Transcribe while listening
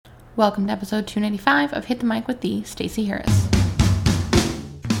Welcome to episode 295 of Hit the Mic with the Stacey Harris.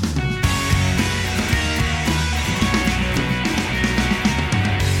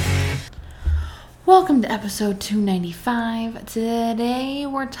 Welcome to episode 295. Today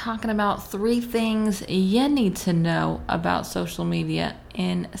we're talking about 3 things you need to know about social media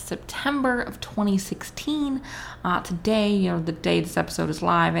in September of 2016. Today, the day this episode is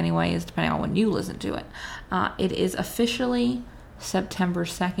live anyway, is depending on when you listen to it. It is officially September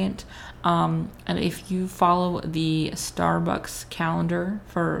 2nd. And if you follow the Starbucks calendar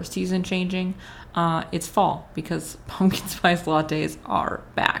for season changing, it's fall because pumpkin spice lattes are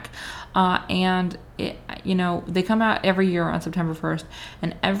back. And they come out every year on September 1st.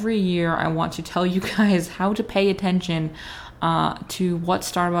 And every year I want to tell you guys how to pay attention to what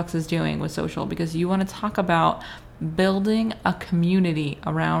Starbucks is doing with social, because you want to talk about building a community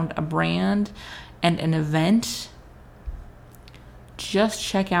around a brand and an event. Just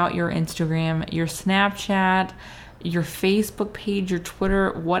check out your Instagram, your Snapchat, your Facebook page, your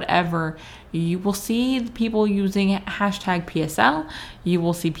Twitter, whatever. You will see people using hashtag PSL. You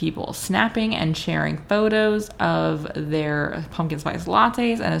will see people snapping and sharing photos of their pumpkin spice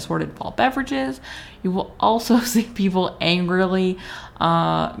lattes and assorted fall beverages. You will also see people angrily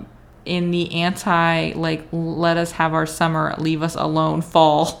in the anti, let us have our summer, leave us alone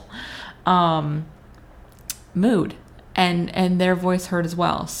fall mood. And their voice heard as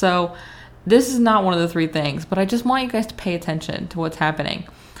well. So this is not one of the 3 things, but I just want you guys to pay attention to what's happening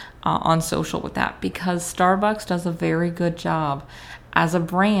on social with that, because Starbucks does a very good job. As a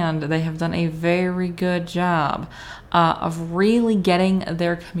brand, they have done a very good job of really getting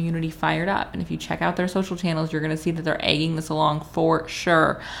their community fired up. And if you check out their social channels, you're going to see that they're egging this along for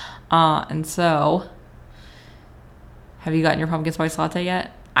sure. And so, have you gotten your pumpkin spice latte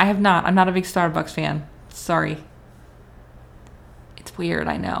yet? I have not. I'm not a big Starbucks fan. Sorry. It's weird,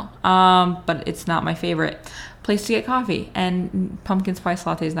 I know, but it's not my favorite place to get coffee, and pumpkin spice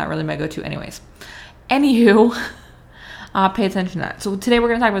latte is not really my go-to anyways. Anywho, pay attention to that. So today we're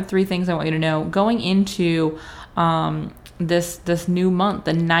going to talk about 3 things I want you to know going into this new month,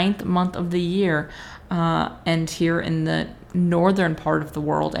 the 9th month of the year, and here in the northern part of the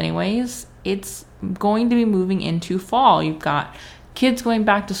world anyways, it's going to be moving into fall. You've got kids going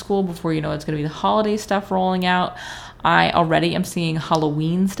back to school before you know it's going to be the holiday stuff rolling out. I already am seeing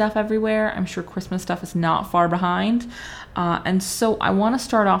Halloween stuff everywhere. I'm sure Christmas stuff is not far behind. And so I want to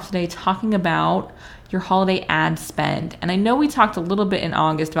start off today talking about your holiday ad spend. And I know we talked a little bit in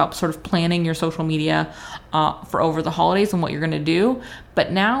August about sort of planning your social media for over the holidays and what you're going to do.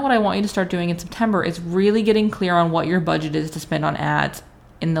 But now what I want you to start doing in September is really getting clear on what your budget is to spend on ads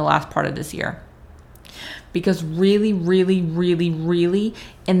in the last part of this year. Because really, really, really, really,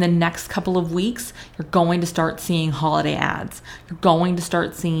 in the next couple of weeks, you're going to start seeing holiday ads. You're going to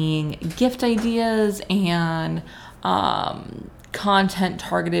start seeing gift ideas and content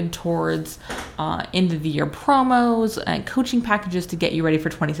targeted towards end of the year promos and coaching packages to get you ready for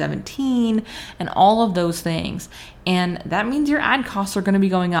 2017 and all of those things. And that means your ad costs are going to be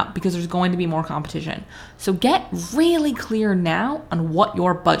going up because there's going to be more competition. So get really clear now on what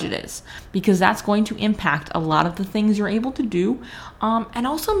your budget is, because that's going to impact a lot of the things you're able to do, and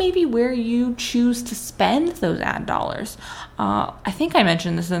also maybe where you choose to spend those ad dollars. I think I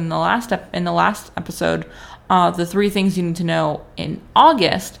mentioned this in the last episode. The 3 things you need to know in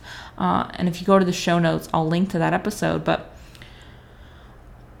August, and if you go to the show notes, I'll link to that episode, but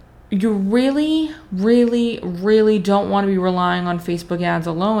you really, really, really don't want to be relying on Facebook ads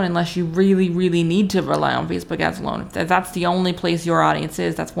alone unless you really, really need to rely on Facebook ads alone. If that's the only place your audience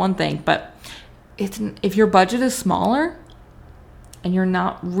is, that's one thing, but if your budget is smaller and you're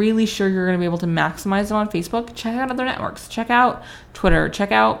not really sure you're going to be able to maximize it on Facebook, check out other networks. Check out Twitter,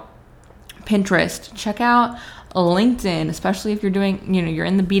 check out Pinterest, check out LinkedIn, especially if you're doing, you're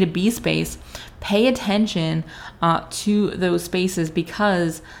in the B2B space. Pay attention to those spaces,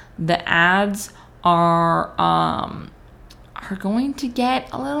 because the ads are going to get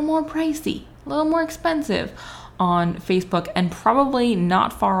a little more pricey, a little more expensive on Facebook, and probably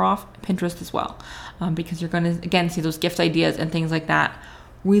not far off Pinterest as well, because you're going to, again, see those gift ideas and things like that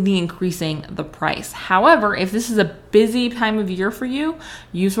really increasing the price. However, if this is a busy time of year for you,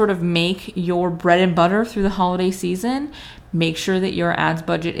 you sort of make your bread and butter through the holiday season, make sure that your ads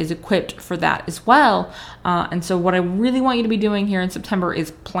budget is equipped for that as well. And so what I really want you to be doing here in September is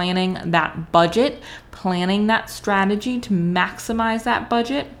planning that budget, planning that strategy to maximize that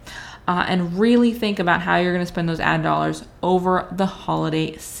budget, and really think about how you're going to spend those ad dollars over the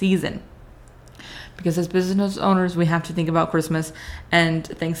holiday season. Because as business owners, we have to think about Christmas and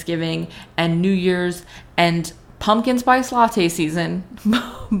Thanksgiving and New Year's and pumpkin spice latte season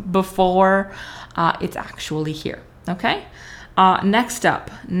before it's actually here. Okay. Next up,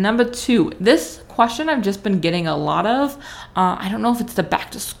 number 2. This question I've just been getting a lot of. I don't know if it's the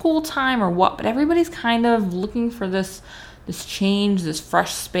back to school time or what, but everybody's kind of looking for this change, this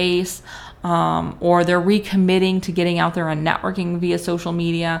fresh space, or they're recommitting to getting out there and networking via social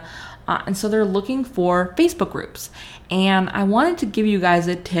media. And so they're looking for Facebook groups. And I wanted to give you guys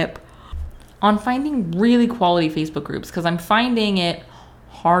a tip on finding really quality Facebook groups, because I'm finding it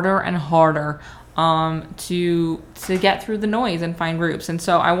harder and harder to get through the noise and find groups. And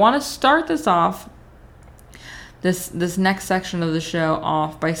so I want to start this off, this next section of the show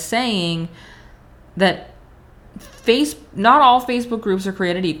off, by saying that not all Facebook groups are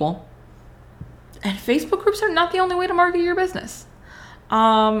created equal, and Facebook groups are not the only way to market your business.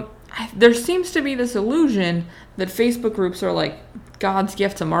 There seems to be this illusion that Facebook groups are like God's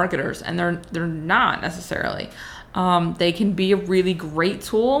gift to marketers, and they're not necessarily. They can be a really great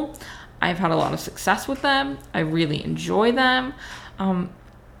tool. I've had a lot of success with them. I really enjoy them.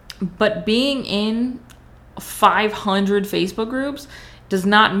 But being in 500 Facebook groups does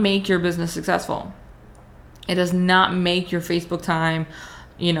not make your business successful. It does not make your Facebook time,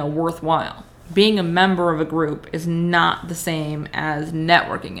 worthwhile. Being a member of a group is not the same as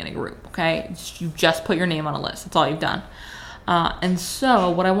networking in a group, okay? You just put your name on a list. That's all you've done. And so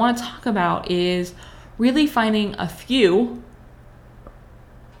what I want to talk about is really finding a few.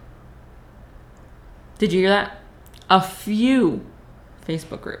 Did you hear that? A few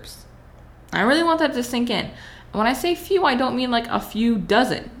Facebook groups. I really want that to sink in. When I say few, I don't mean like a few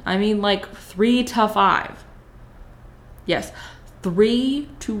dozen. I mean like 3 to 5. Yes, 3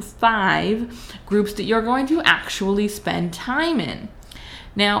 to 5 groups that you're going to actually spend time in.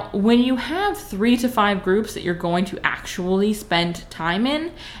 Now, when you have 3 to 5 groups that you're going to actually spend time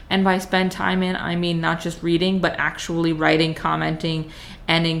in, and by spend time in, I mean not just reading, but actually writing, commenting,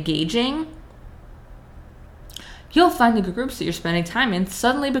 and engaging, you'll find the groups that you're spending time in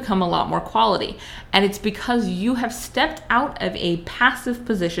suddenly become a lot more quality. And it's because you have stepped out of a passive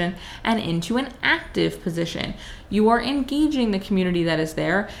position and into an active position. You are engaging the community that is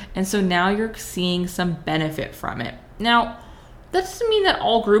there, and so now you're seeing some benefit from it. Now, that doesn't mean that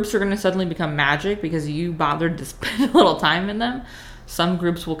all groups are going to suddenly become magic because you bothered to spend a little time in them. Some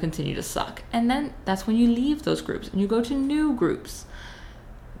groups will continue to suck. And then that's when you leave those groups and you go to new groups.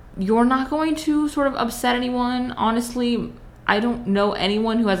 You're not going to sort of upset anyone. Honestly, I don't know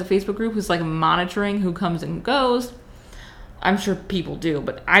anyone who has a Facebook group who's like monitoring who comes and goes. I'm sure people do,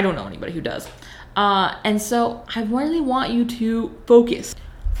 but I don't know anybody who does. And so I really want you to focus.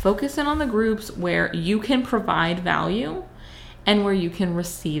 Focus in on the groups where you can provide value and where you can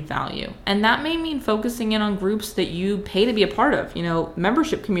receive value. And that may mean focusing in on groups that you pay to be a part of,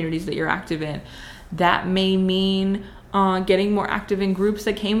 membership communities that you're active in. That may mean getting more active in groups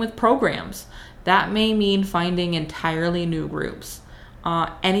that came with programs. That may mean finding entirely new groups.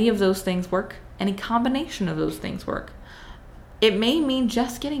 Any of those things work. Any combination of those things work. It may mean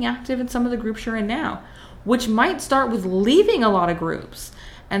just getting active in some of the groups you're in now, which might start with leaving a lot of groups.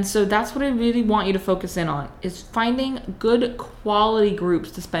 And so that's what I really want you to focus in on, is finding good quality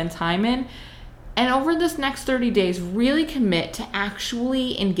groups to spend time in. And over this next 30 days, really commit to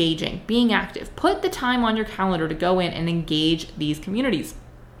actually engaging, being active. Put the time on your calendar to go in and engage these communities.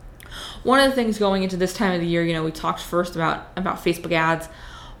 One of the things going into this time of the year, we talked first about Facebook ads.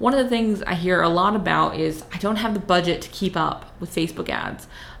 One of the things I hear a lot about is I don't have the budget to keep up with Facebook ads.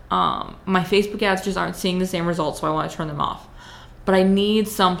 My Facebook ads just aren't seeing the same results, so I want to turn them off. But I need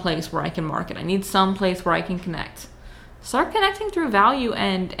some place where I can market. I need some place where I can connect. Start connecting through value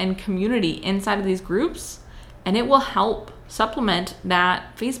and community inside of these groups, and it will help supplement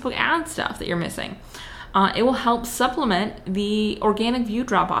that Facebook ad stuff that you're missing. It will help supplement the organic view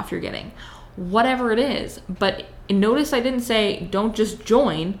drop off you're getting, whatever it is. But notice I didn't say don't just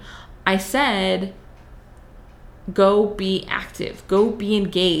join. I said go be active, go be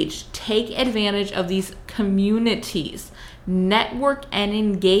engaged, take advantage of these communities, network and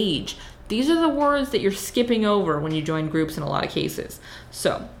engage. These are the words that you're skipping over when you join groups in a lot of cases.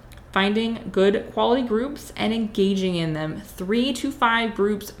 So finding good quality groups and engaging in them, 3 to 5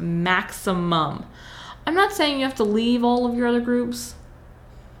 groups maximum. I'm not saying you have to leave all of your other groups,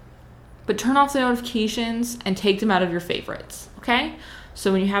 but turn off the notifications and take them out of your favorites, okay?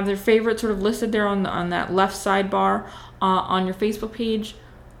 So when you have their favorites sort of listed there on that left sidebar on your Facebook page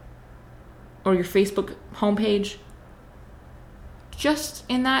or your Facebook homepage, just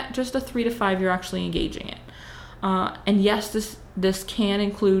a 3 to 5 you're actually engaging in. And yes, this can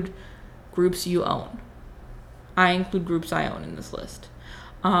include groups you own. I include groups I own in this list.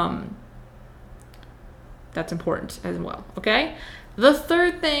 That's important as well, okay? The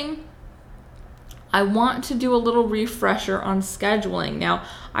third thing, I want to do a little refresher on scheduling. Now,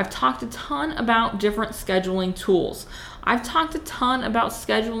 I've talked a ton about different scheduling tools. I've talked a ton about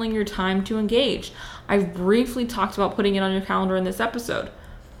scheduling your time to engage. I've briefly talked about putting it on your calendar in this episode.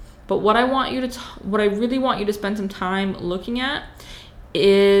 But what I really want you to spend some time looking at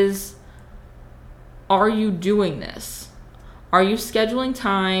is, are you doing this? Are you scheduling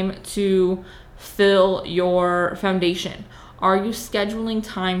time to fill your foundation? Are you scheduling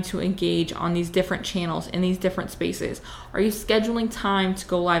time to engage on these different channels, in these different spaces? Are you scheduling time to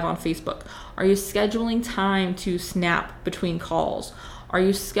go live on Facebook? Are you scheduling time to snap between calls? Are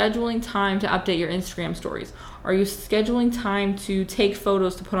you scheduling time to update your Instagram stories? Are you scheduling time to take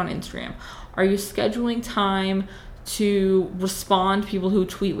photos to put on Instagram? Are you scheduling time to respond to people who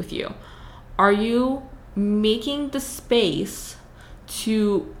tweet with you? Are you making the space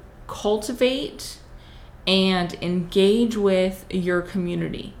to cultivate and engage with your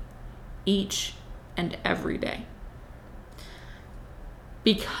community each and every day?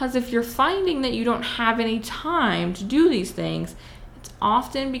 Because if you're finding that you don't have any time to do these things, it's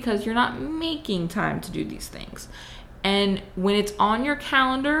often because you're not making time to do these things. And when it's on your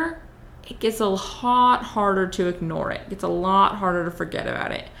calendar, it gets a lot harder to ignore it. It gets a lot harder to forget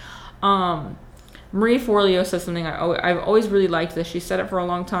about it. Marie Forleo says something I've always really liked this. She said it for a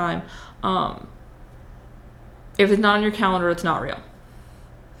long time. If it's not on your calendar, it's not real.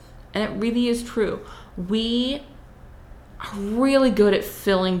 And it really is true. We are really good at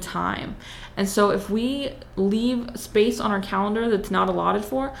filling time. And so if we leave space on our calendar that's not allotted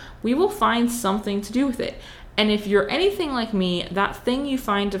for, we will find something to do with it. And if you're anything like me, that thing you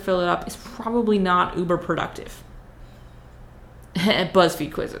find to fill it up is probably not uber productive.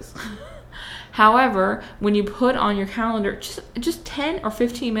 BuzzFeed quizzes. However, when you put on your calendar just 10 or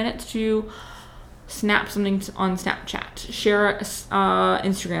 15 minutes to snap something on Snapchat, share an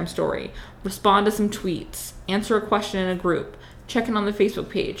Instagram story, respond to some tweets, answer a question in a group, check in on the Facebook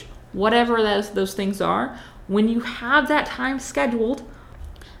page, whatever those things are, when you have that time scheduled,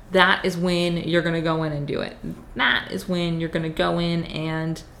 that is when you're going to go in and do it. That is when you're going to go in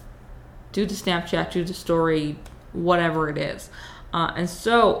and do the Snapchat, do the story, whatever it is. And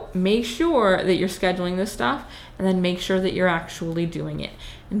so make sure that you're scheduling this stuff, and then make sure that you're actually doing it.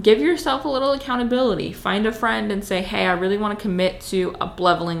 And give yourself a little accountability. Find a friend and say, hey, I really want to commit to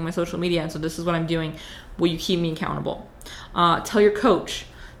up-leveling my social media, and so this is what I'm doing. Will you keep me accountable? Tell your coach.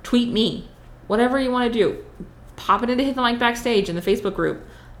 Tweet me. Whatever you want to do. Pop it into Hit the Mic Backstage in the Facebook group.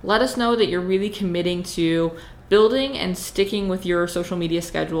 Let us know that you're really committing to building and sticking with your social media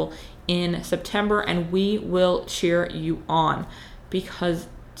schedule in September, and we will cheer you on. Because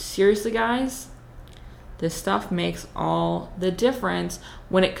seriously, guys, this stuff makes all the difference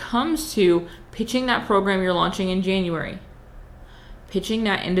when it comes to pitching that program you're launching in January, pitching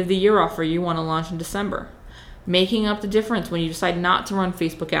that end of the year offer you want to launch in December, making up the difference when you decide not to run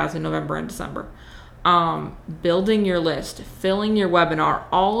Facebook ads in November and December, building your list, filling your webinar.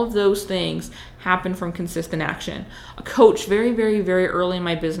 All of those things happen from consistent action. A coach, very, very, very early in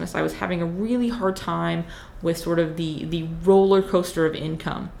my business, I was having a really hard time with sort of the roller coaster of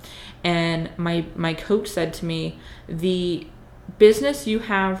income. And my coach said to me, the business you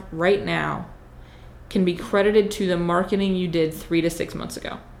have right now can be credited to the marketing you did 3 to 6 months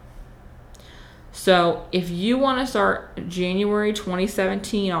ago. So if you want to start January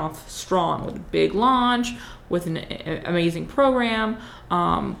 2017 off strong with a big launch, with an amazing program,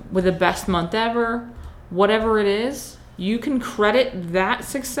 with the best month ever, whatever it is, you can credit that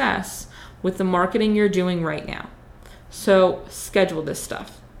success with the marketing you're doing right now. So schedule this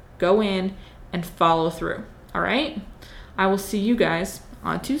stuff. Go in and follow through. All right? I will see you guys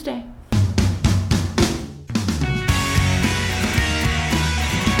on Tuesday.